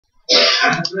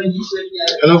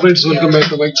Hello friends, welcome back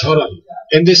to my channel.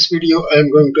 In this video, I am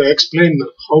going to explain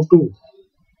how to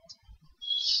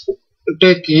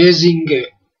take aging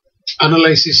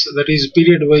analysis, that is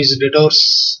period-wise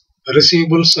debtors,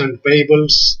 receivables and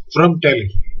payables from Tally.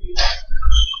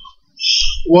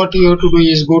 What you have to do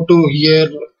is go to here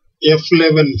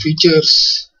F11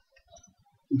 features,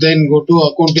 then go to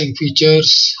accounting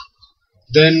features,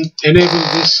 then enable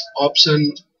this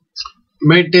option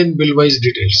maintain bill-wise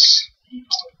details.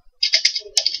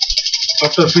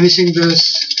 After finishing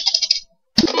this,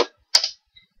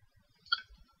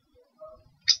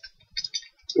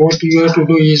 what you have to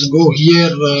do is go here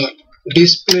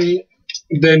display,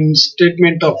 then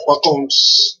statement of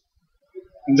accounts,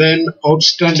 then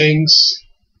outstandings,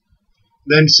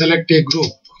 then select a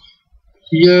group.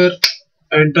 Here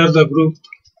enter the group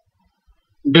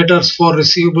debtors for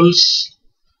receivables.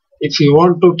 If you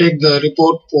want to take the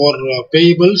report for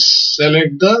payables,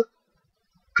 select the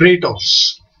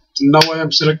creditors. Now I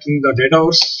am selecting the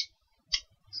debtors.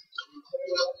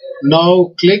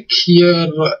 Now click here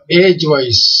age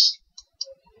wise.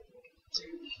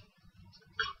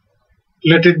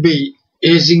 Let it be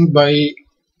aging by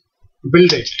bill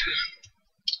date.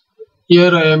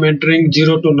 Here I am entering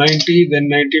 0 to 90, then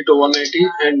 90 to 180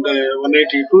 and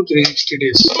 180 to 360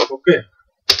 days. Okay,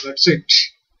 that's it.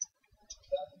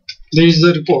 This is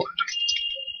the report.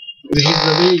 This is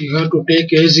the way you have to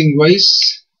take aging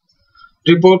wise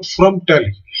report from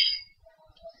Tally.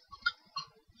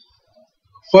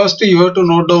 First you have to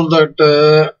note down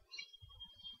that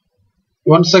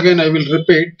once again I will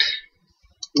repeat.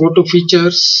 Go to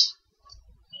features,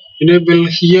 enable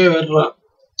here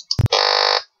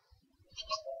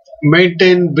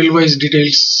maintain bill-wise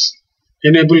details,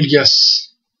 enable yes.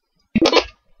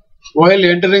 While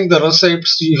entering the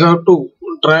receipts, you have to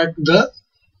track the,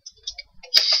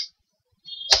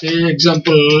 say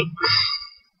example,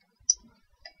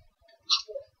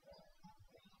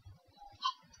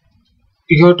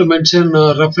 you have to mention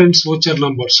reference voucher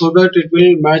number so that it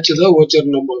will match the voucher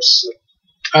numbers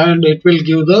and it will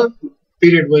give the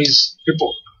period wise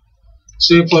report.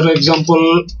 Say for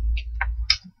example,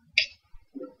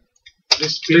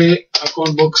 display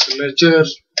account books ledger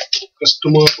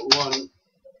customer 1.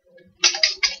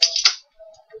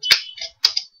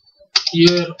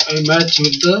 Here I match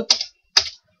with the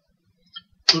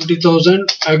 20,000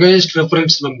 against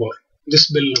reference number, this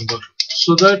bill number,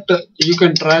 so that you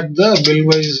can track the bill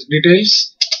wise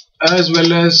details as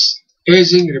well as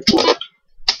aging report.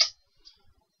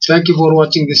 Thank you for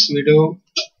watching this video.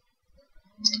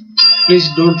 Please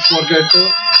don't forget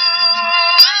to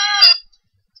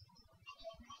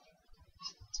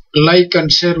like and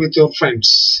share with your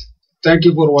friends. Thank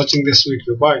you for watching this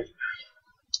video. Bye.